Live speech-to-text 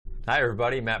Hi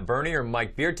everybody, Matt Bernier and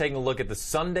Mike Beard taking a look at the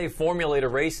Sunday formulator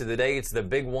race of the day. It's the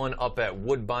big one up at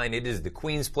Woodbine. It is the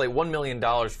Queen's Plate, $1 million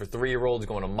for 3-year-olds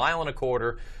going 1.25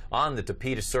 miles on the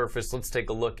Tapeta surface. Let's take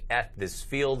a look at this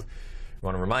field. I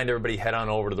want to remind everybody, head on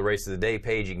over to the Race of the Day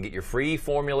page. You can get your free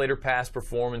formulator past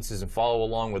performances and follow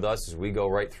along with us as we go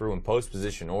right through in post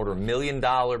position order. $1 million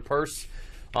purse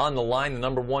on the line, the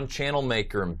 #1 channel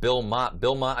maker, and Bill Mott.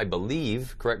 Bill Mott, I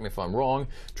believe, correct me if I'm wrong,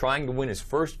 trying to win his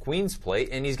first Queen's Plate,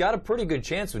 and he's got a pretty good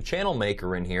chance with channel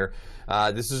maker in here.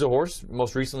 This is a horse,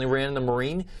 most recently ran in the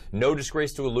Marine. No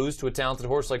disgrace to lose to a talented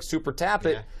horse like Super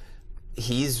Tappet. Yeah.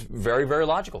 He's very, very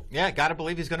logical. Yeah, got to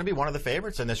believe he's going to be one of the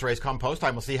favorites in this race come post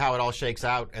time. We'll see how it all shakes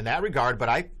out in that regard, but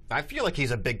I feel like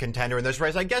he's a big contender in this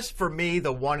race. I guess for me,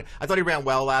 the one, I thought he ran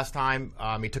well last time.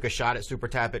 He took a shot at Super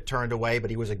Tappet, turned away, but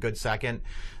he was a good second.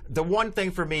 The one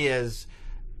thing for me is,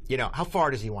 you know, how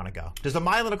far does he want to go? Does the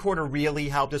 1.25 miles really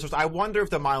help this horse? I wonder if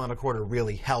the 1.25 miles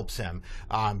really helps him.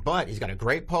 But he's got a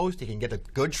great post. He can get a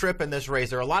good trip in this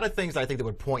race. There are a lot of things I think that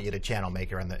would point you to channel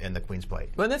maker in the Queen's Plate.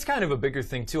 Well, that's kind of a bigger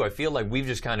thing too. I feel like we've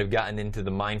just kind of gotten into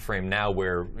the mind frame now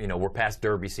where, you know, we're past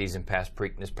Derby season, past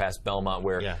Preakness, past Belmont,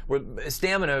 where we're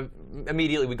stamina,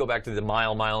 immediately we go back to the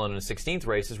mile and a 16th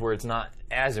races where it's not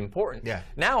as important. Yeah.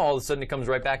 Now all of a sudden it comes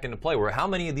right back into play where how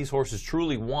many of these horses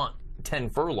truly want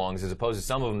 10 furlongs as opposed to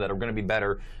some of them that are going to be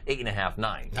better 8.5,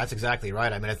 9. That's exactly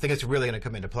right. I mean, I think it's really going to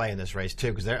come into play in this race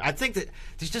too, because I think that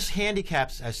there's just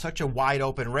handicaps as such a wide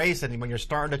open race, and when you're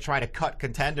starting to try to cut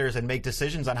contenders and make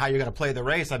decisions on how you're going to play the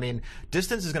race, I mean,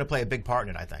 distance is going to play a big part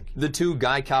in it, I think. The 2,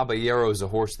 Guy Caballero is a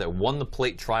horse that won the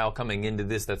plate trial coming into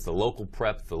this. That's the local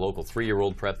prep, the local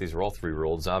 3-year-old prep. These are all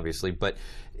 3-year-olds, obviously, but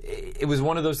it was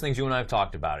one of those things you and I have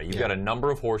talked about. You've got a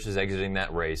number of horses exiting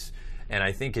that race. And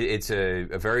I think it's a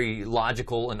very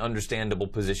logical and understandable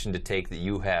position to take that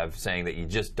you have, saying that you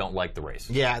just don't like the race.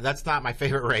 Yeah, that's not my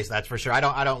favorite race, that's for sure. I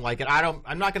don't like it.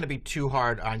 I'm not going to be too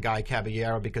hard on Guy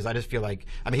Caballero because I just feel like,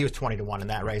 I mean, he was 20-1 in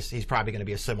that race. He's probably going to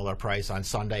be a similar price on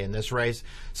Sunday in this race.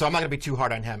 So I'm not going to be too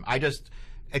hard on him.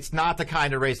 It's not the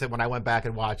kind of race that when I went back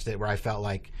and watched it where I felt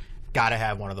like, got to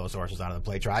have one of those horses out of the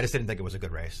plate trial. I just didn't think it was a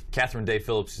good race. Catherine Day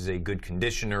Phillips is a good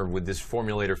conditioner. With this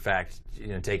formulator fact, you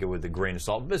know, take it with a grain of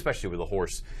salt, especially with a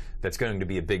horse that's going to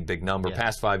be a big, big number.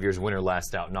 Past 5 years, winner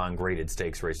last out, non-graded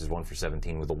stakes races, 1 for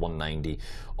 17 with a 190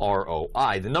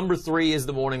 ROI. The #3 is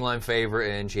the morning line favorite,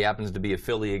 and she happens to be a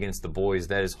filly against the boys.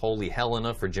 That is Holy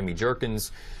Helena for Jimmy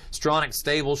Jerkins. Stronach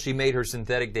Stable, she made her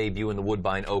synthetic debut in the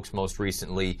Woodbine Oaks most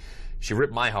recently. She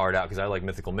ripped my heart out because I like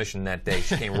Mythical Mission that day.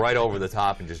 She came right over the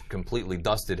top and just completely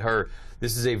dusted her.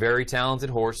 This is a very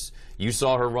talented horse. You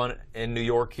saw her run in New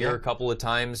York here a couple of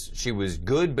times. She was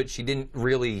good, but she didn't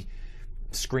really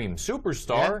scream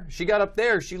superstar. She got up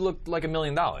there. She looked like $1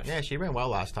 million. Yeah, she ran well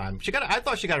last time. I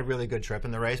thought she got a really good trip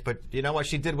in the race, but you know what?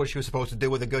 She did what she was supposed to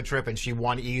do with a good trip, and she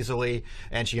won easily,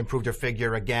 and she improved her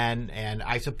figure again. And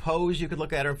I suppose you could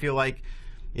look at her and feel like,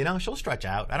 you know, she'll stretch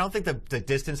out. I don't think the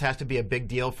distance has to be a big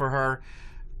deal for her.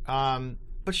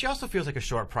 But she also feels like a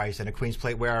short price in a Queen's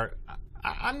Plate where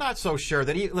I'm not so sure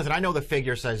that listen, I know the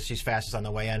figure says she's fastest on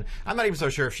the way in. I'm not even so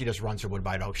sure if she just runs her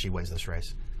Woodbine Oaks, she wins this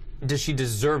race. Does she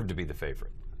deserve to be the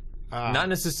favorite? Not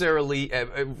necessarily,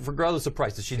 regardless of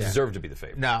price, does she deserve to be the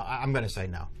favorite? No, I'm going to say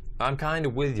no. I'm kind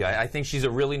of with you. I think she's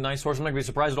a really nice horse. I'm not going to be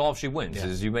surprised at all if she wins.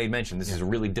 As you may mention, this is a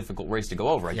really difficult race to go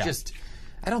over.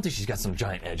 I don't think she's got some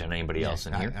giant edge on anybody else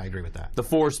in here. I agree with that. The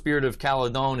 4, Spirit of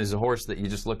Caledon, is a horse that you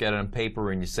just look at it on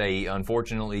paper and you say,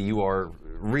 unfortunately, you are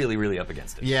really, really up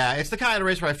against it. Yeah, it's the kind of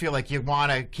race where I feel like you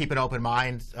want to keep an open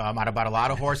mind about a lot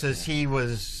of horses. He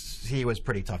was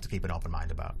pretty tough to keep an open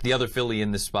mind about. The other filly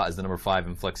in this spot is the #5,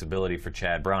 Inflexibility for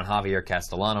Chad Brown. Javier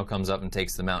Castellano comes up and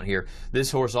takes them out here.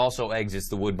 This horse also exits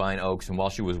the Woodbine Oaks, and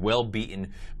while she was well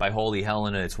beaten by Holy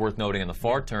Helena, it's worth noting on the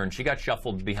far turn, she got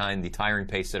shuffled behind the tiring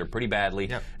pace setter pretty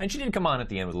badly, and she did come on at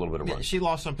the end with a little bit of run. She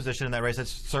lost some position in that race. That's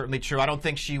certainly true. I don't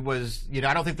think she was, you know,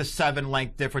 I don't think the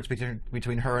 7-length difference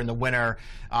between her and the winner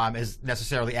is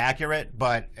necessarily accurate,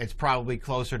 but it's probably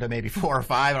closer to maybe 4 or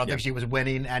 5. I don't think she was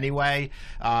winning anyway.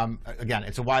 Again,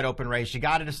 it's a wide open race. You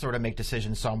got to just sort of make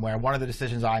decisions somewhere. One of the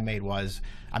decisions I made was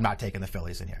I'm not taking the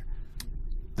fillies in here.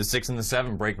 The 6 and the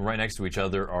 7 breaking right next to each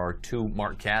other are 2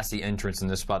 Mark Casse entrants in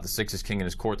this spot. The 6 is King in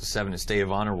His Court. The 7 is State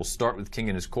of Honor. We'll start with King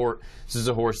in His Court. This is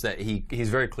a horse that he's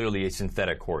very clearly a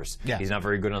synthetic horse. He's not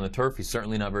very good on the turf. He's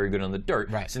certainly not very good on the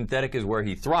dirt. Synthetic is where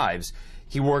he thrives.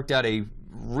 He worked out a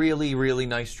really, really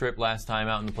nice trip last time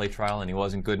out in the plate trial, and he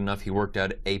wasn't good enough. He worked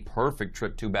out a perfect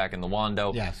trip, 2 back in the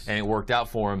Wando, and it worked out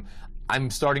for him. I'm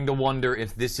starting to wonder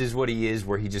if this is what he is,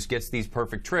 where he just gets these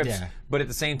perfect trips. Yeah. But at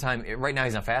the same time, right now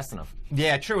he's not fast enough.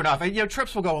 Yeah, true enough. You know,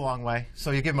 trips will go a long way,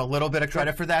 so you give him a little bit of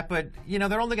credit for that. But you know,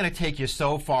 they're only going to take you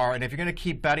so far, and if you're going to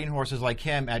keep betting horses like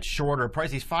him at shorter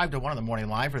price, he's 5-1 on the morning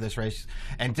line for this race,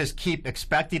 and just keep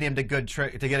expecting him to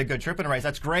get a good trip in a race.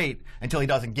 That's great until he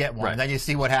doesn't get one. Right. And then you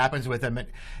see what happens with him. And,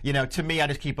 you know, to me, I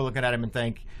just keep looking at him and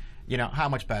think, you know, how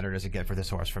much better does it get for this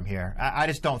horse from here? I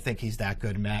just don't think he's that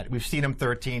good, Matt. We've seen him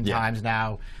 13 times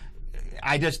now.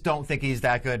 I just don't think he's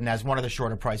that good, and as one of the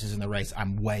shorter prices in the race,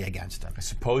 I'm way against him. I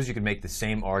suppose you could make the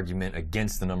same argument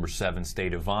against the number 7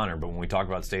 State of Honor, but when we talk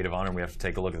about State of Honor, we have to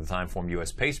take a look at the Timeform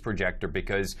U.S. Pace Projector,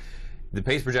 because the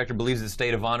Pace Projector believes that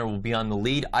State of Honor will be on the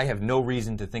lead. I have no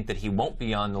reason to think that he won't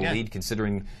be on the lead,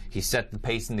 considering he set the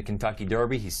pace in the Kentucky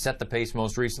Derby. He set the pace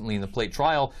most recently in the Plate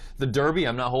Trial. The Derby,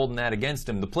 I'm not holding that against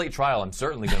him. The Plate Trial, I'm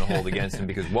certainly going to hold against him,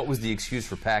 because what was the excuse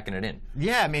for packing it in?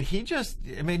 Yeah, I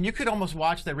mean, you could almost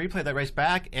watch the replay of that race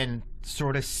back and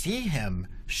sort of see him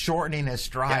shortening his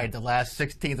stride the last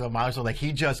 16th of a mile. So like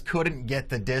he just couldn't get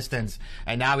the distance,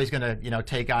 and now he's going to, you know,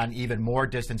 take on even more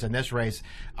distance in this race.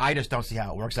 I just don't see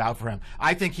how it works out for him.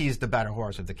 I think he's the better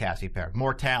horse of the Cassie pair,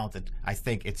 more talented. I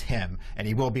think it's him, and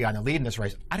he will be on the lead in this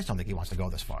race. I just don't think he wants to go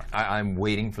this far. I'm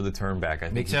waiting for the turn back. I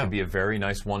think he could be a very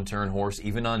nice one-turn horse,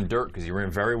 even on dirt, because he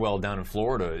ran very well down in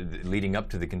Florida leading up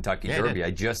to the Kentucky Derby.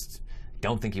 I just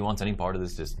don't think he wants any part of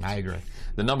this distance. I agree.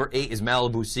 The number 8 is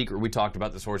Malibu Secret. We talked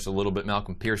about this horse a little bit.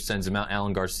 Malcolm Pierce sends him out.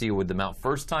 Alan Garcia with the mount.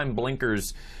 First time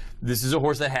blinkers. This is a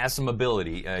horse that has some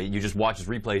ability. You just watch his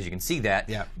replays, you can see that.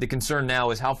 Yeah. The concern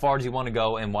now is how far does he want to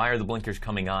go, and why are the blinkers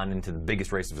coming on into the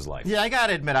biggest race of his life? Yeah, I got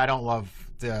to admit, I don't love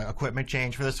the equipment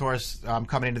change for this horse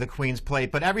coming into the Queen's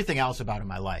Plate, but everything else about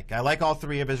him I like. I like all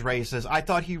 3 of his races. I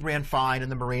thought he ran fine in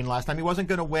the Marine last time. He wasn't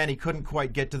going to win. He couldn't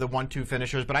quite get to the 1-2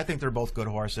 finishers, but I think they're both good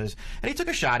horses. And he took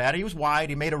a shot at it. He was wide.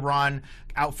 He made a run,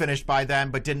 outfinished by them,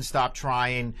 but didn't stop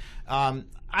trying.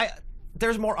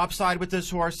 There's more upside with this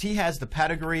horse. He has the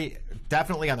pedigree,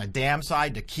 definitely on the dam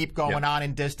side, to keep going on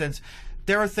in distance.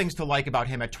 There are things to like about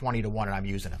him at 20-1, and I'm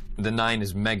using him. The 9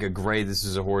 is Mega Gray. This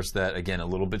is a horse that, again, a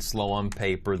little bit slow on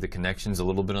paper. The connection's a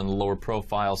little bit on the lower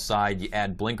profile side. You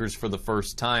add blinkers for the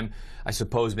first time. I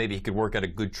suppose maybe he could work out a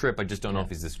good trip. I just don't know if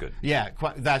he's this good. Yeah,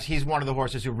 he's one of the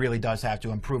horses who really does have to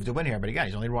improve to win here. But again,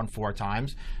 he's only run 4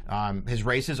 times. His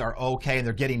races are okay, and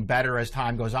they're getting better as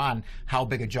time goes on. How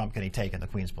big a jump can he take in the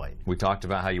Queen's Plate? We talked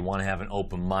about how you want to have an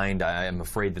open mind. I am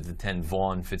afraid that the 10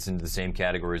 Vaughn fits into the same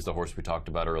category as the horse we talked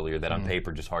about earlier, that on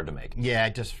paper just hard to make.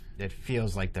 Yeah, it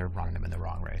feels like they're running him in the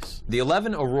wrong race. The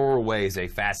 11 Aurora Way is a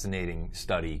fascinating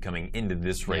study coming into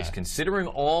this race, considering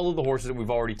all of the horses that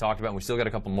we've already talked about, and we still got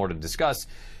a couple more to discuss.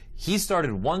 He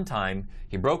started one time,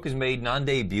 he broke his maiden on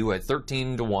debut at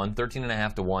 13-1,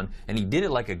 13.5-1, and he did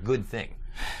it like a good thing.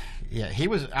 Yeah, he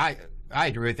was, I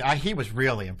agree with you. He was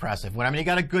really impressive. He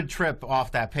got a good trip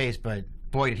off that pace, but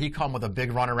boy, did he come with a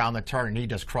big run around the turn, and he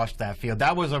just crushed that field.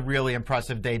 That was a really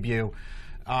impressive debut.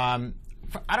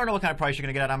 I don't know what kind of price you're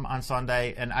going to get on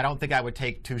Sunday, and I don't think I would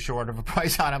take too short of a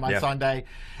price on him on Sunday.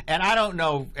 And I don't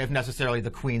know if necessarily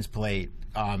the Queen's Plate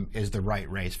is the right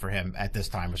race for him at this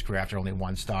time of his career after only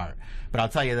 1 start. But I'll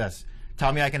tell you this.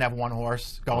 Tell me I can have 1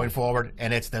 horse going forward,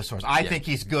 and it's this horse. I think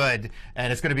he's good,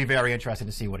 and it's going to be very interesting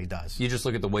to see what he does. You just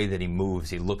look at the way that he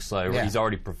moves. He looks like he's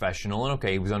already professional. And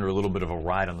okay, he was under a little bit of a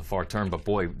ride on the far turn, but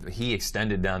boy, he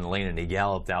extended down the lane and he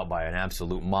galloped out by an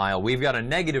absolute mile. We've got a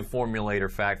negative formulator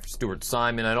fact for Stuart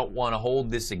Simon. I don't want to hold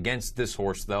this against this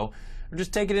horse, though.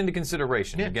 Just take it into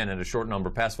consideration. Again, at a short number,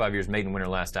 past 5 years, maiden winner,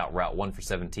 last out route, 1 for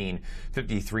 17,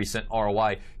 53-cent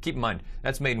ROI. Keep in mind,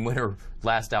 that's maiden winner,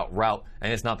 last out route,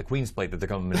 and it's not the Queen's Plate that they're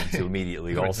coming into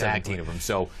immediately, all 17 of them.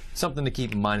 So something to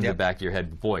keep in mind in the back of your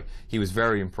head. But boy, he was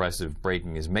very impressive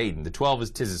breaking his maiden. The 12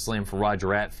 is Tiz Slam for Roger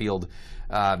Atfield.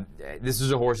 This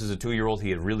is a horse as a 2-year-old. He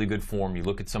had really good form. You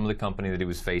look at some of the company that he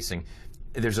was facing.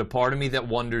 There's a part of me that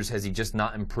wonders, has he just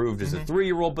not improved as a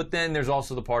 3-year-old? But then there's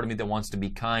also the part of me that wants to be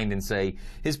kind and say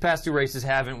his past 2 races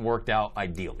haven't worked out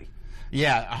ideally.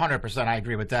 Yeah, 100%. I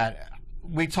agree with that.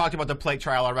 We talked about the Plate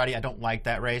Trial already. I don't like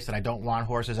that race, and I don't want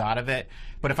horses out of it.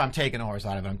 But if I'm taking a horse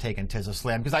out of it, I'm taking Tiz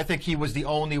Slam, because I think he was the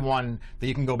only one that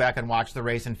you can go back and watch the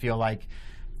race and feel like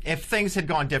if things had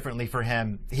gone differently for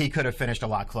him, he could have finished a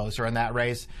lot closer in that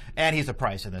race, and he's a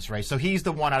price in this race. So he's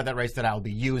the one out of that race that I'll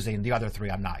be using. The other 3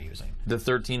 I'm not using. The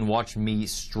 13, Watch Me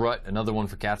Strut, another one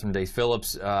for Catherine Day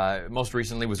Phillips. Most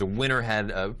recently was a winner, had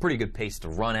a pretty good pace to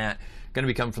run at. Going to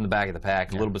be coming from the back of the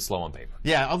pack, a little bit slow on paper.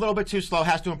 Yeah, a little bit too slow.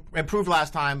 Has to improve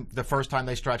last time, the first time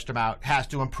they stretched him out. Has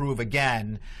to improve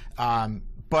again.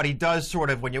 but he does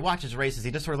sort of, when you watch his races, he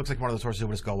just sort of looks like one of those horses who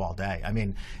would just go all day. I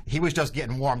mean, he was just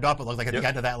getting warmed up, it looked like, at the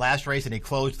end of that last race, and he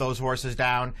closed those horses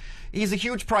down. He's a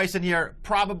huge price in here,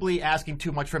 probably asking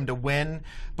too much for him to win,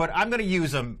 but I'm going to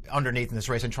use him underneath in this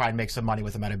race and try and make some money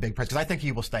with him at a big price, because I think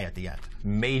he will stay at the end.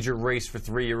 Major race for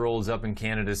 3-year-olds up in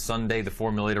Canada Sunday, the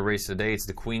formulator race today. It's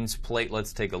the Queen's Plate.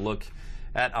 Let's take a look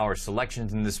at our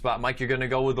selections in this spot. Mike, you're going to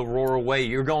go with Aurora Way.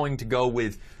 You're going to go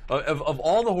with, of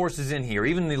all the horses in here,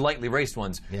 even the lightly raced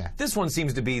ones, this one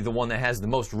seems to be the one that has the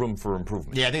most room for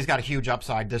improvement. Yeah, he's got a huge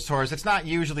upside, this horse. It's not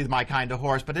usually my kind of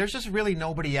horse, but there's just really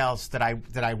nobody else that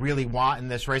I really want in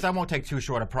this race. I won't take too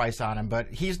short a price on him, but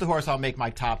he's the horse I'll make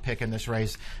my top pick in this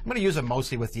race. I'm going to use him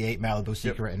mostly with the 8 Malibu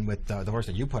Secret and with the horse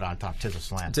that you put on top, Tiz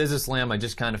Slam. Tiz Slam, I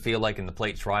just kind of feel like in the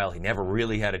plate trial, he never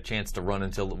really had a chance to run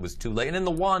until it was too late. And in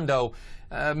the Wando,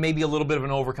 maybe a little bit of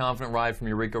an overconfident ride from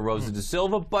Eurico Rosa da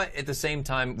Silva, but at the same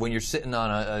time, when you're sitting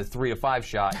on a 3 to 5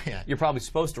 shot, you're probably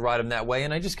supposed to ride him that way.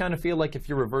 And I just kind of feel like if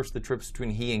you reverse the trips between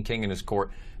he and King in his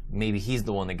court, maybe he's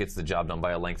the one that gets the job done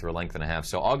by a length or a length and a half.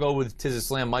 So I'll go with Tiz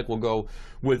Slam. Mike will go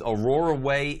with Aurora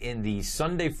Way in the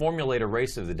Sunday formulator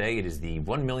race of the day. It is the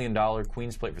 $1 million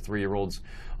Queen's Plate for 3-year-olds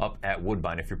up at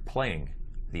Woodbine. If you're playing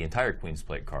the entire Queen's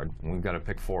Plate card, and we've got a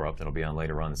pick 4 up that'll be on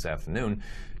later on this afternoon,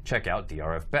 check out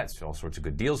DRF Bets. All sorts of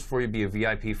good deals for you. Be a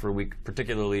VIP for a week,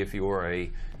 particularly if you are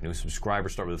a new subscriber.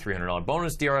 Start with a $300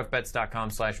 bonus.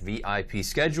 DRFBets.com/VIP.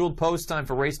 Scheduled post time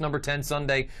for race number 10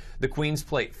 Sunday, the Queen's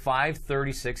Plate,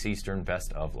 5:36 Eastern.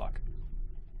 Best of luck.